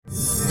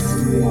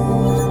Praise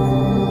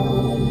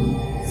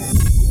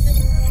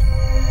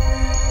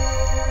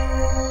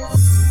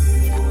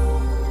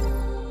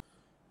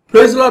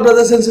the Lord,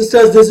 brothers and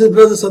sisters. This is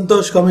Brother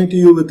Santosh coming to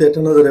you with yet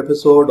another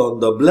episode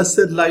on the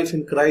Blessed Life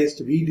in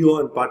Christ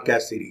video and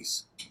podcast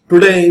series.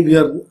 Today we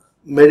are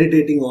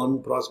meditating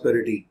on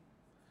prosperity.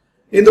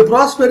 In the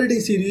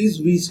prosperity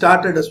series, we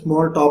started a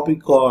small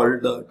topic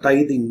called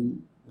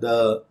tithing,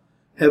 the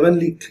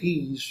heavenly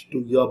keys to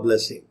your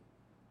blessing.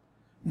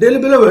 Dearly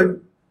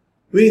beloved,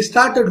 we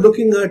started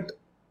looking at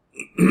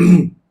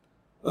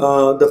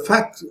the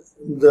facts,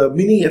 the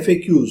mini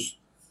FAQs,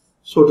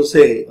 so to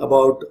say,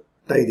 about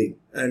tithing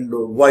and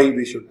why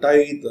we should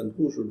tithe and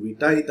who should we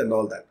tithe and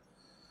all that.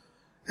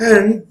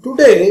 And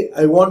today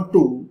I want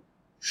to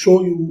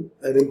show you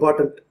an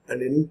important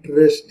and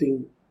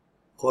interesting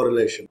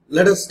correlation.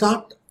 Let us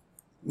start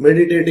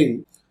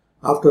meditating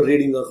after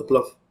reading a couple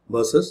of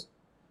verses.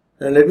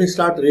 And let me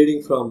start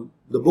reading from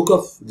the book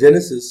of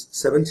Genesis,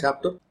 7th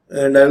chapter.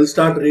 And I will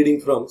start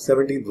reading from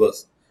 17th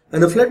verse.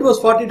 And the flood was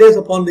 40 days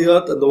upon the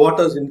earth, and the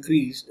waters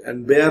increased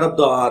and bare up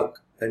the ark,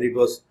 and it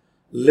was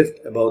lift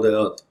above the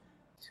earth.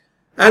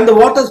 And the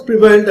waters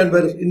prevailed and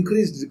were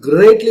increased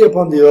greatly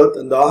upon the earth,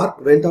 and the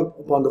ark went up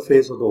upon the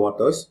face of the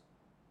waters.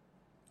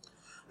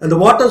 And the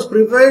waters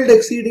prevailed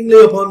exceedingly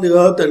upon the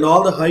earth, and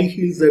all the high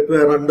hills that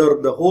were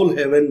under the whole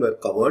heaven were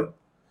covered.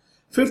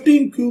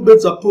 15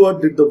 cubits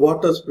upward did the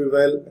waters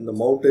prevail, and the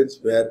mountains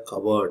were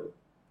covered.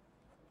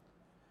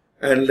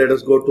 And let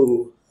us go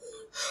to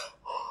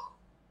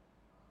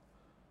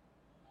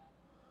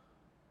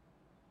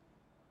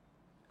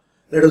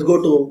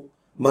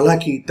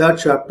Malachi, 3rd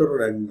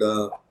chapter, and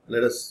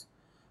let us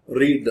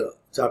read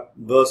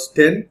verse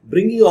 10.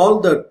 Bring ye all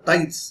the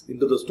tithes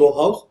into the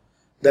storehouse,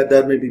 that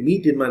there may be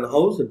meat in mine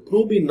house, and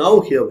prove me now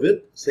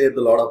herewith, saith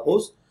the Lord of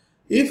hosts,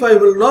 if I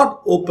will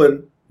not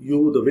open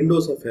you the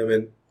windows of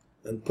heaven,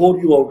 and pour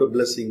you out a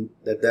blessing,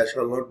 that there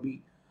shall not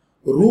be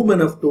room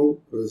enough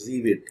to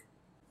receive it.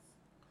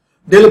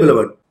 Dearly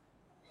beloved,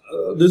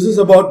 this is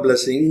about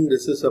blessing,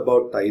 this is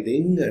about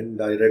tithing,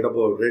 and I read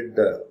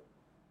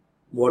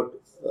what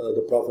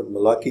the prophet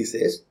Malachi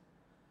says.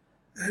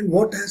 And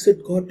what has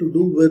it got to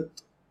do with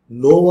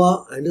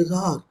Noah and his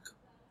ark?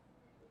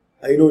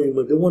 I know you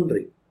may be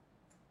wondering.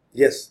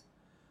 Yes,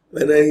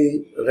 when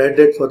I read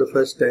it for the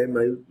first time,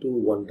 I too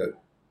wondered.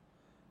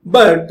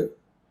 But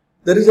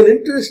there is an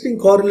interesting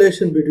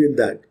correlation between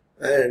that,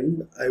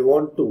 and I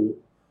want to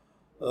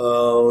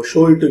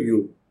show it to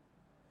you.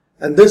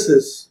 And this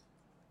is,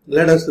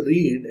 let us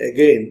read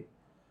again,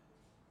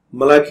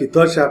 Malachi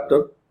 3rd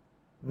chapter.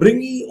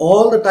 Bring ye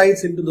all the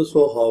tithes into the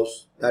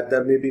storehouse, that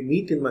there may be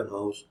meat in my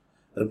house,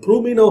 and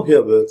prove me now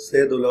herewith,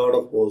 saith the Lord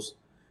of hosts,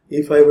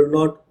 if I will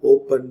not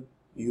open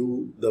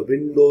you the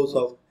windows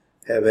of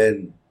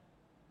heaven.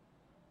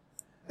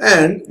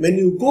 And when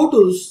you go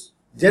to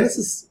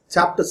Genesis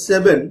chapter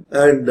 7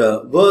 and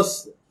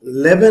verse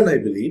 11, I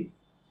believe,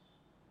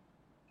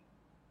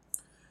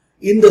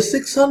 in the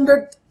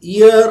 600th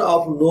year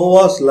of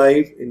Noah's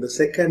life, in the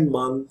 2nd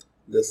month,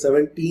 the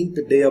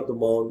 17th day of the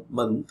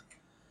month,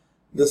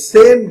 the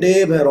same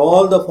day were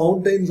all the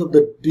fountains of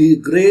the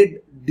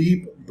great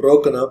deep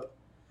broken up,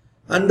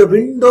 and the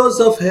windows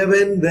of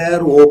heaven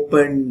were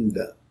opened.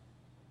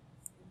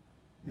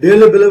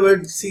 Dearly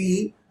beloved,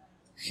 see,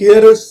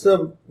 here is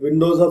the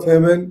windows of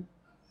heaven,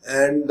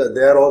 and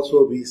there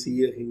also we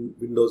see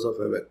windows of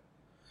heaven.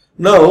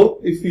 Now,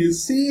 if you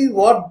see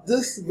what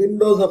this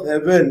windows of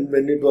heaven,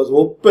 when it was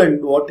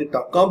opened, what it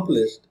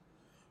accomplished,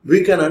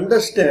 we can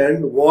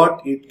understand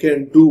what it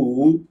can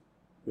do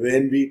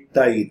when we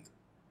tithe.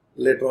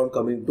 Later on,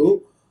 coming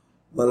to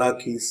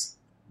Malachi's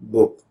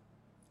book.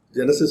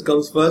 Genesis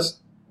comes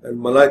first, and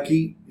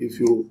Malachi, if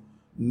you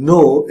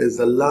know, is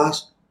the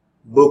last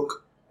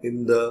book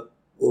in the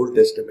Old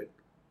Testament.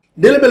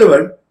 Dearly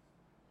beloved,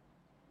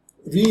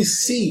 we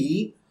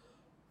see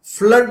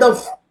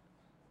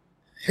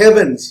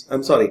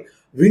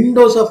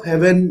windows of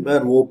heaven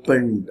were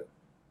opened.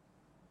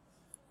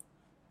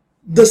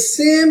 The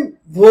same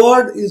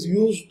word is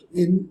used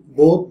in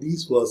both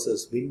these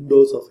verses,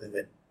 windows of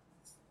heaven.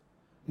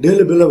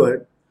 Dearly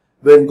beloved,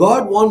 when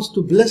God wants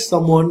to bless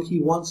someone, He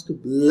wants to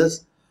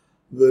bless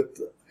with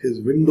His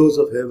windows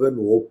of heaven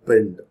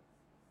opened.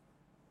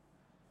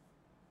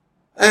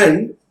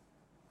 And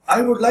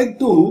let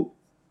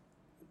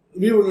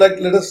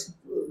us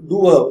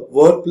do a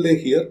word play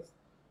here.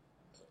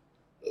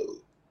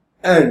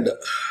 And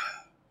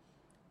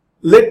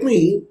let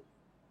me,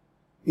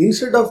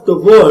 instead of the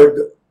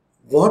word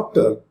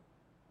water,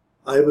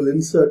 I will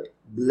insert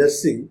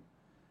blessing,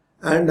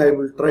 and I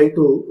will try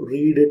to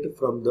read it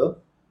from the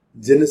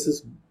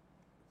Genesis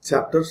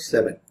chapter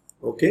 7.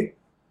 Okay?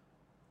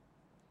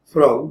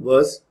 From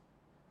verse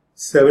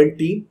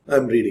 17, I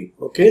am reading.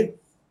 Okay?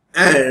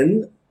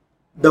 And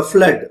the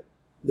flood,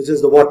 which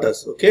is the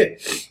waters. Okay?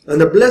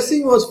 And the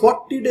blessing was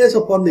 40 days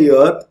upon the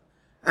earth,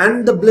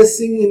 and the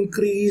blessing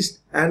increased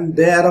and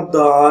bare up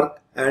the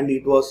ark, and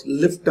it was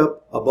lifted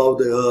up above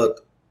the earth.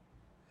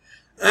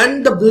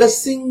 And the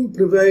blessing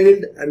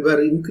prevailed and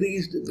were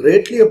increased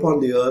greatly upon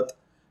the earth,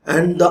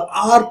 and the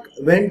ark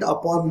went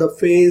upon the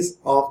face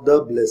of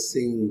the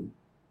blessing.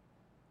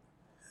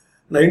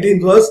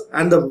 19th verse,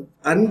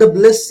 and the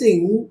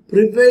blessing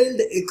prevailed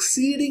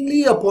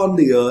exceedingly upon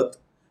the earth,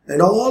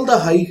 and all the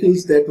high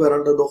hills that were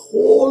under the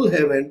whole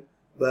heaven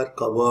were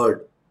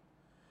covered.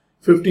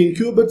 15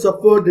 cubits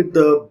upward did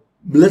the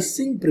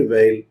blessing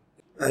prevail,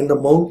 and the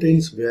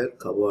mountains were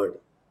covered.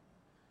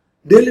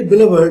 Dearly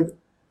beloved,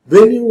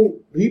 when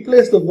you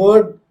replace the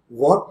word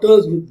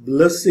waters with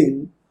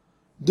blessing,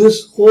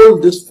 these 4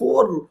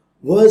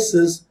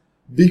 verses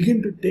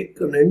begin to take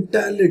an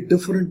entirely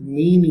different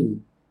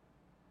meaning.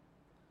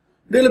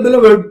 Dearly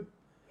beloved,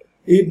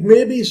 it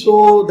may be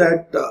so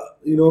that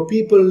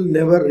people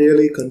never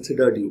really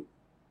considered you.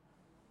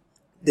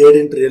 They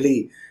didn't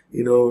really,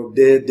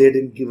 they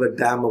didn't give a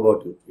damn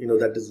about you.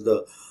 That is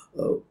the.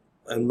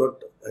 I'm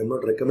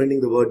not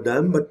recommending the word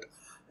damn, but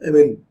I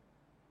mean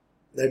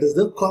that is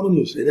the common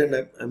usage, and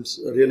I'm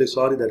really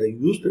sorry that I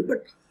used it.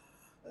 But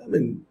I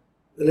mean,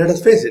 let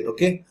us face it,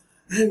 okay?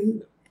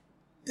 And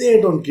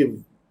they don't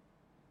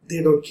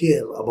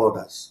care about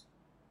us.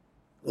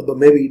 But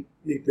maybe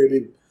it may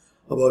be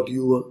about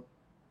you,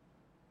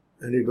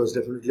 and it was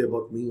definitely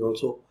about me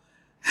also.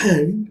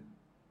 And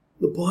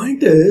the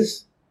point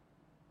is,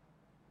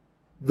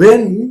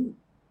 when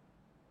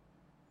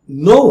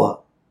Noah,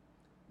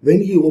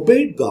 when he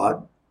obeyed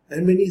God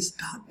and when he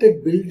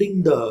started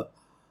building the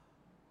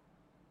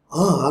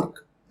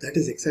ark, that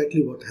is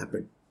exactly what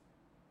happened.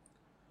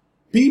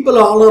 People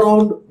all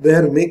around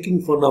were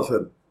making fun of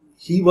him.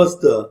 He was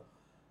the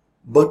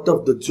butt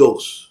of the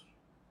jokes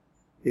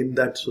in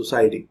that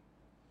society.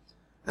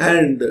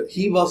 And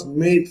he was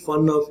made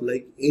fun of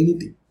like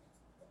anything.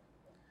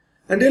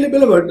 And dearly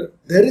beloved,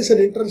 there is an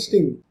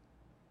interesting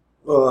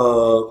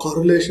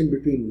correlation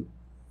between,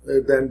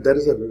 there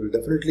is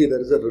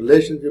a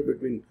relationship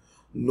between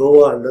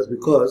Noah and us,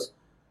 because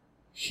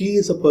he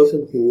is a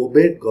person who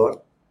obeyed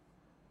God,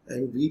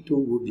 and we too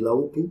would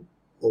love to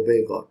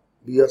obey God.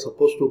 We are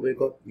supposed to obey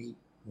God. We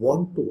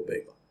want to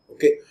obey God.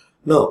 Okay.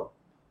 Now,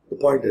 the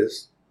point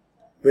is,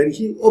 when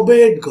he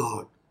obeyed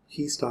God,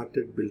 he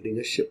started building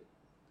a ship.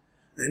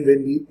 And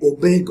when we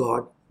obey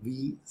God,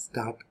 we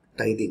start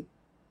tithing.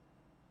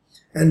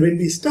 And when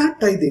we start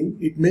tithing,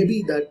 it may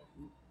be that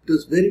it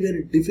is very,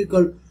 very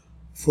difficult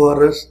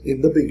for us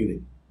in the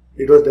beginning.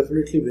 It was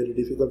definitely very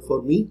difficult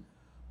for me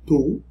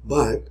too,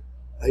 but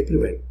I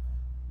prevailed.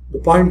 The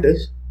point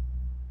is,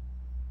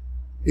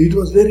 it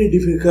was very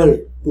difficult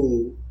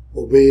to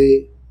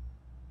obey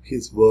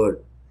his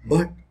word.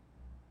 But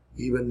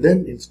even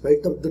then, in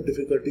spite of the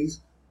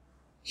difficulties,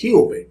 he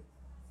obeyed.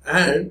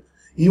 And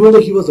even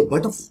though he was the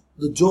butt of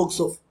the jokes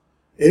of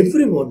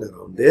everyone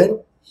around there,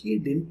 he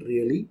didn't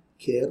really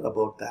care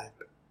about that.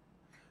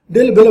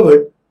 Dearly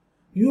beloved,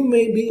 you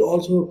may be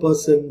also a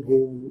person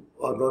who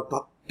are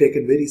not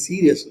taken very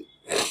seriously.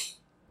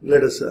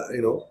 Let us,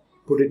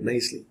 put it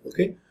nicely.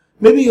 Okay?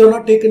 Maybe you are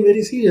not taken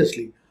very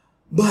seriously.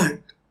 But,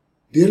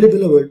 dearly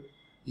beloved,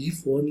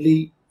 if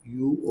only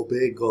you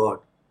obey God,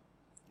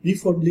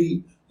 if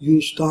only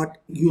you start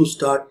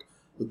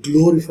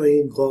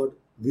glorifying God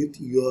with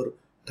your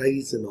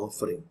tithes and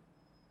offering,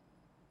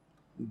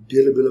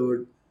 dearly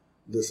beloved,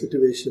 the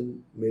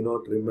situation may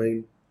not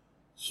remain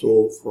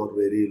so for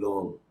very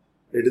long.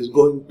 It is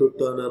going to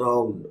turn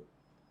around.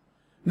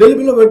 Dearly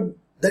beloved,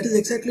 that is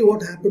exactly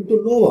what happened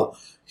to Noah.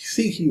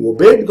 See, he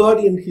obeyed God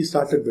and he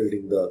started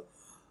building the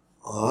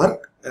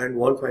ark, and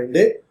one fine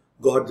day,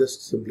 God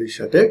just simply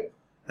shut it,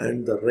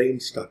 and the rain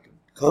started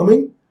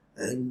coming,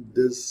 and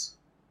this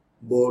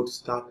boat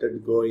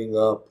started going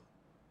up.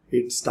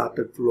 It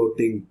started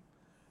floating.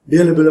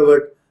 Dearly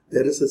beloved,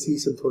 there is a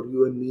season for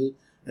you and me,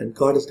 and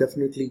God is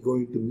definitely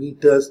going to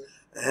meet us,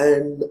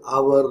 and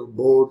our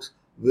boats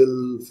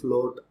will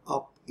float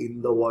up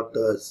in the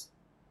waters.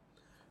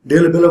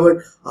 Dearly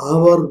beloved,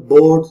 our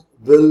boats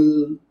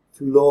will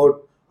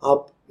float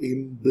up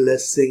in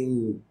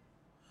blessing.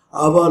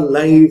 Our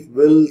life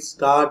will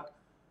start,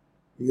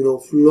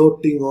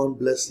 floating on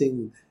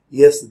blessing.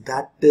 Yes,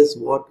 that is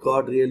what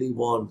God really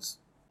wants.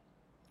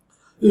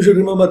 You should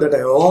remember that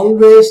I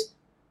always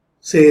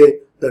say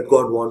that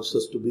God wants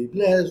us to be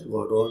blessed,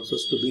 God wants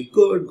us to be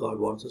good, God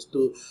wants us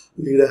to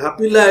lead a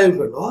happy life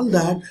and all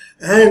that.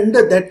 And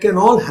that can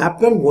all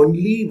happen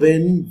only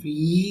when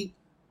we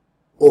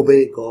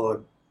obey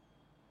God.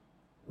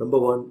 Number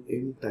one,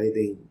 in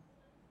tithing.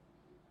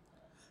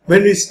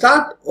 When we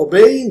start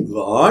obeying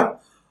God,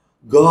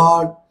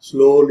 God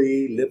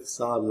slowly lifts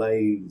our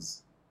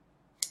lives.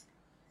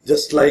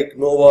 Just like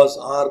Noah's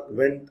ark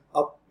went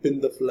up in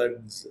the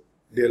floods,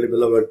 dearly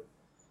beloved,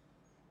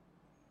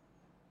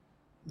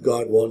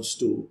 God wants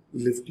to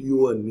lift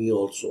you and me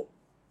also.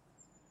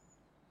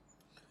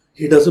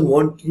 He doesn't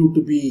want you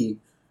to be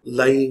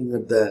lying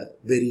at the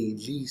very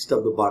least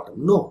of the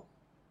bottom. No.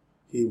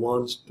 He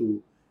wants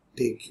to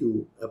take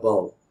you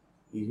above.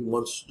 He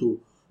wants to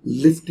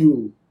lift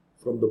you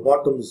from the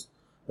bottoms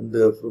and he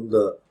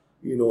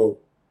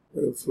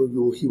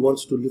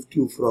wants to lift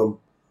you from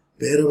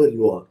wherever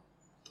you are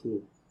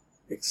to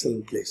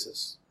excellent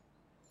places.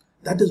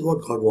 That is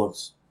what God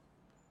wants.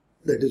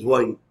 That is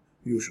why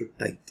you should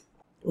tithe.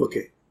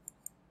 Okay.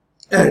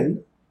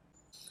 And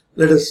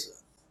let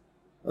us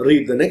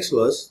read the next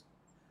verse.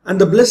 And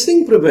the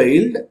blessing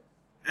prevailed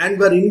and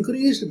were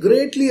increased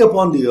greatly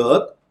upon the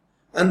earth,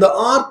 and the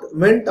ark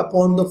went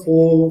upon the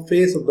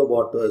face of the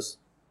waters.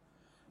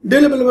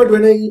 Dearly beloved,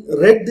 when I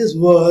read this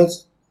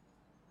verse,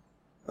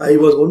 I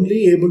was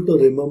only able to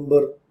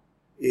remember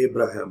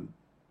Abraham.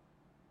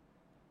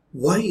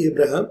 Why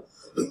Abraham?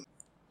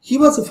 He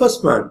was the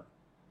first man,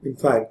 in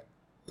fact,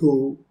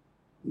 to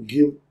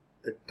give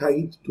a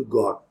tithe to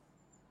God.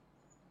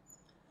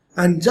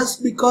 And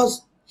just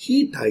because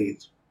he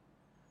tithed,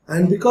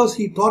 and because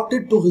he taught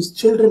it to his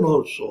children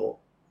also,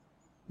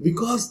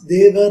 because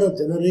they were a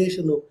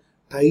generation of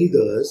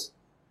tithers,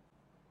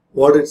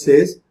 what it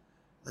says,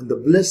 and the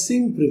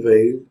blessing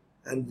prevailed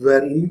and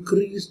were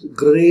increased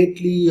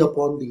greatly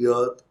upon the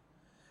earth,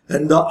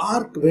 and the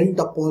ark went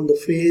upon the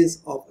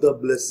face of the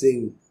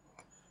blessing.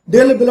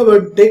 Dearly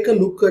beloved, take a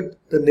look at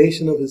the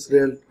nation of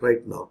Israel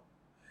right now.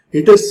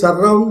 It is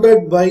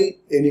surrounded by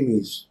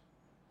enemies.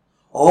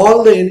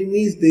 All the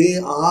enemies, they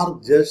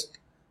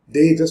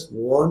just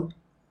want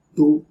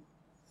to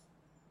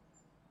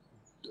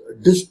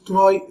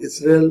destroy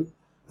Israel.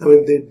 I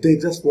mean, they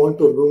just want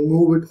to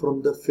remove it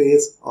from the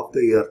face of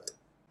the earth.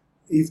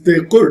 If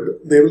they could,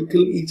 they will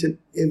kill each and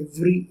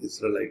every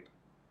Israelite.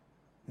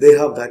 They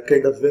have that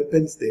kind of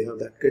weapons, they have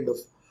that kind of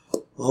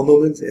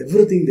armaments,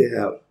 everything they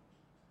have.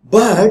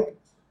 But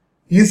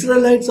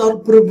Israelites are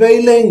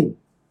prevailing.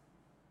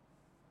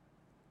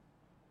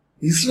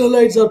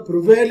 Israelites are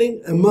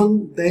prevailing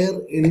among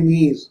their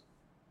enemies.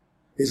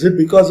 Is it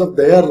because of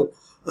their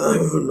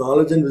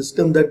knowledge and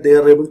wisdom that they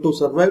are able to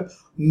survive?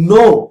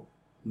 No.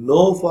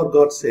 No, for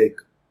God's sake.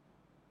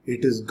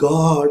 It is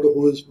God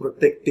who is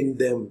protecting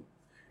them.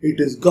 It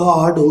is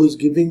God who is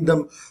giving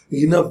them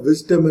enough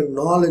wisdom and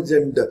knowledge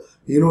and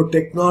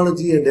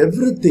technology and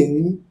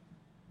everything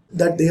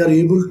that they are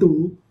able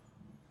to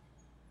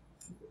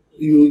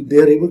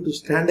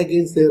stand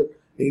against their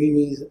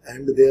enemies,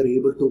 and they are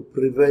able to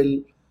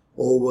prevail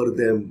over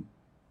them.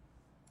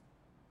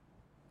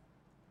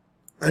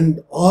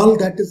 And all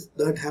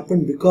that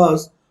happened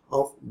because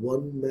of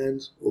one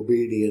man's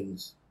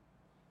obedience.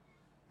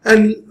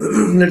 And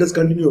let us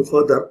continue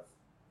further.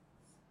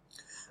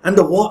 And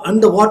the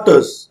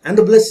waters and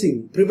the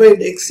blessing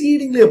prevailed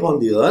exceedingly upon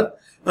the earth,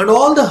 and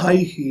all the high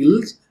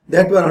hills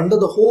that were under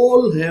the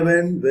whole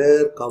heaven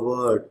were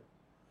covered.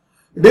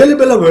 Dearly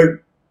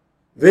beloved,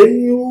 when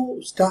you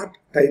start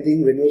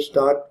tithing, when you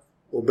start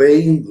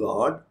obeying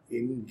God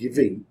in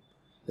giving,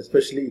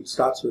 especially it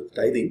starts with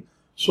tithing.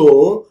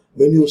 So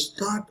when you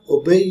start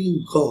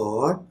obeying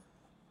God,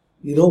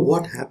 you know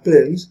what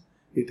happens?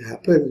 It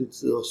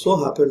so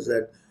happens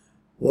that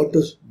what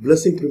is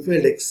blessing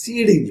prevailed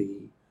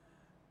exceedingly,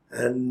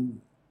 and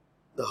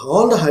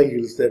all the high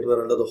hills that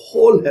were under the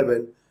whole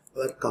heaven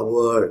were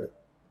covered.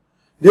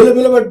 Dearly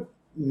beloved,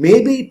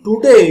 maybe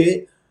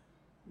today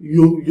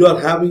you are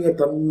having a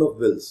ton of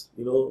bills,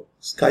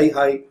 sky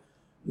high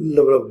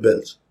level of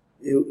bills.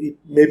 You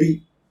may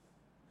be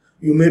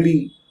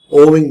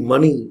owing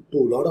money to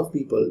a lot of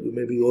people. You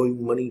may be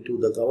owing money to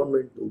the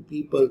government, to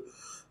people,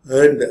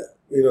 and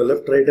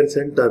left, right, and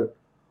center.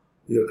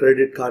 Your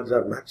credit cards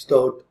are maxed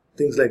out,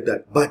 things like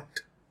that.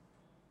 But,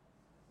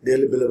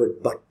 dearly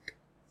beloved,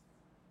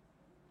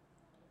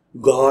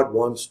 God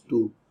wants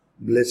to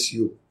bless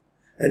you,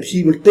 and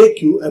He will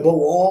take you above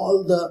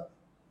all the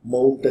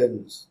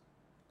mountains.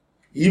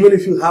 Even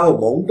if you have a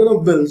mountain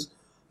of bills,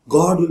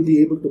 God will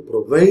be able to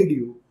provide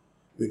you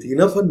with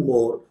enough and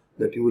more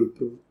that you will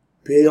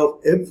pay off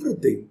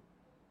everything,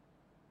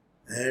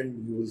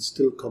 and you will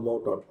still come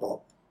out on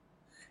top.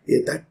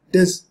 That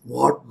is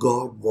what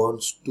God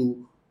wants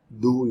to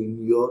do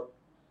in your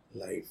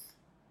life.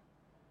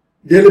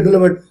 Dearly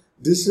beloved,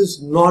 this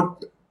is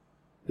not,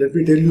 let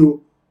me tell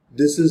you,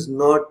 this is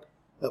not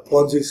a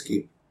Ponzi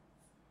scheme.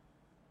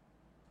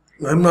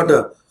 I'm not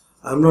a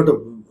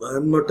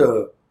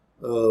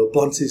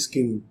Ponzi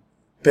scheme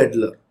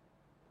peddler.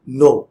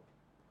 No.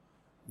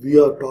 We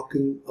are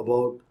talking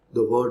about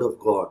the Word of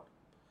God.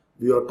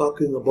 We are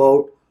talking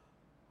about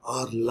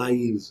our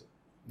lives.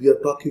 We are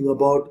talking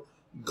about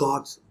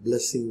God's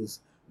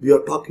blessings. We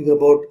are talking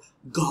about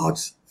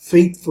God's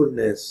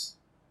faithfulness.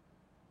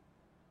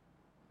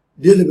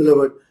 Dearly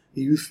beloved,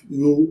 if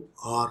you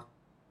are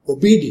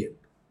obedient,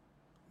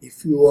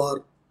 if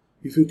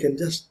you can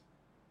just,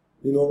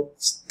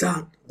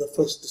 start the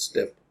first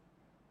step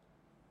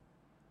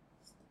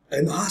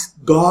and ask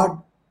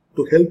God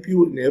to help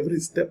you in every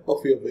step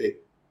of your way,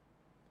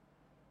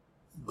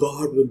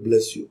 God will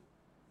bless you.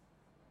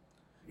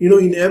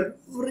 In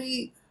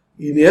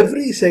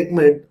every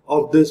segment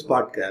of this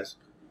podcast,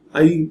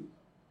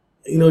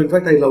 in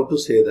fact, I love to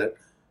say that,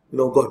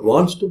 God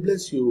wants to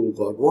bless you.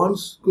 God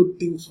wants good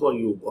things for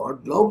you.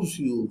 God loves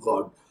you.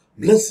 God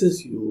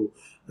blesses you.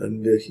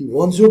 And He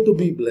wants you to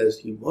be blessed.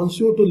 He wants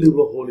you to live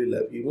a holy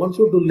life. He wants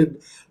you to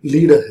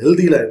lead a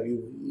healthy life.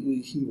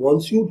 He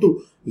wants you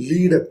to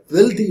lead a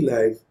wealthy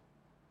life.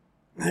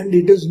 And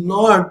it is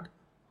not,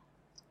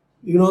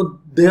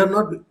 they are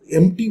not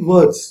empty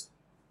words.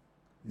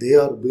 They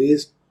are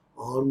based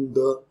on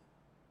the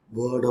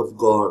Word of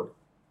God.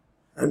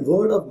 And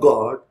Word of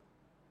God,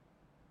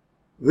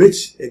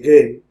 which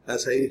again,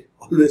 as I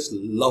always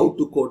love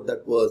to quote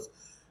that verse,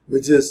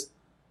 which is,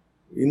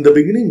 in the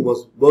beginning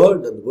was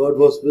Word, and the Word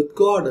was with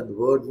God, and the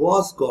Word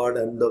was God,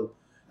 and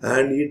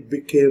it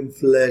became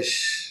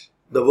flesh.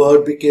 The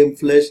Word became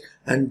flesh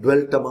and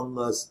dwelt among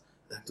us.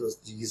 That was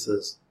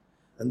Jesus.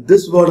 And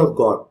this Word of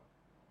God,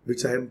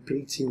 which I am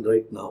preaching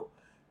right now,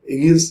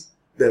 is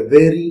the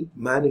very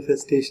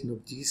manifestation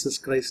of Jesus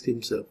Christ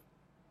Himself.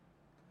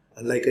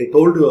 And like I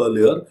told you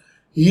earlier,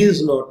 He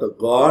is not a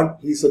God.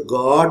 He is a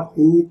God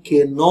who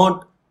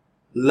cannot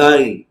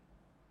lie.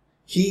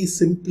 He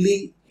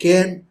simply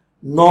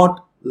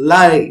cannot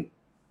lie.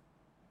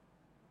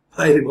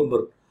 I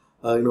remember,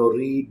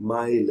 read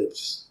my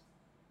lips.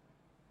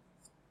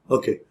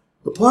 Okay,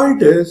 the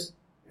point is,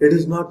 it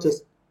is not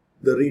just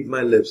the read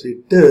my lips.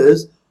 It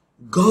is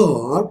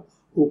God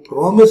who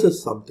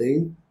promises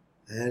something,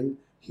 and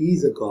He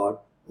is a God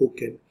who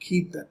can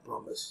keep that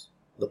promise.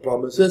 The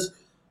promise is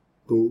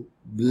to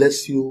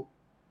bless you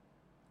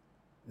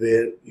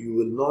where you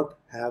will not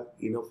have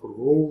enough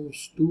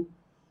rooms to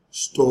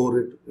store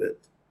it with.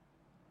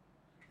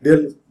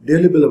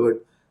 Dearly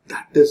beloved,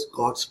 that is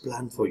God's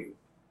plan for you.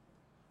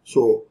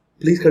 So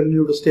please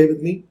continue to stay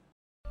with me.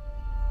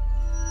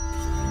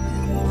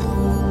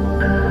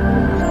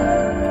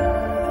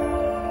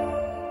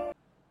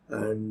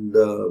 And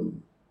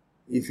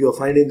if you are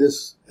finding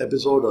this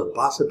episode or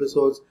past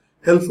episodes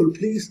helpful,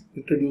 please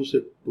introduce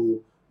it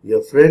to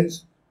your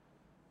friends.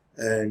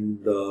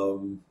 And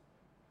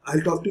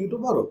I'll talk to you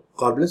tomorrow.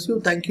 God bless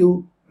you. Thank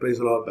you. Praise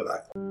the Lord.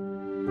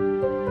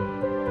 Bye-bye.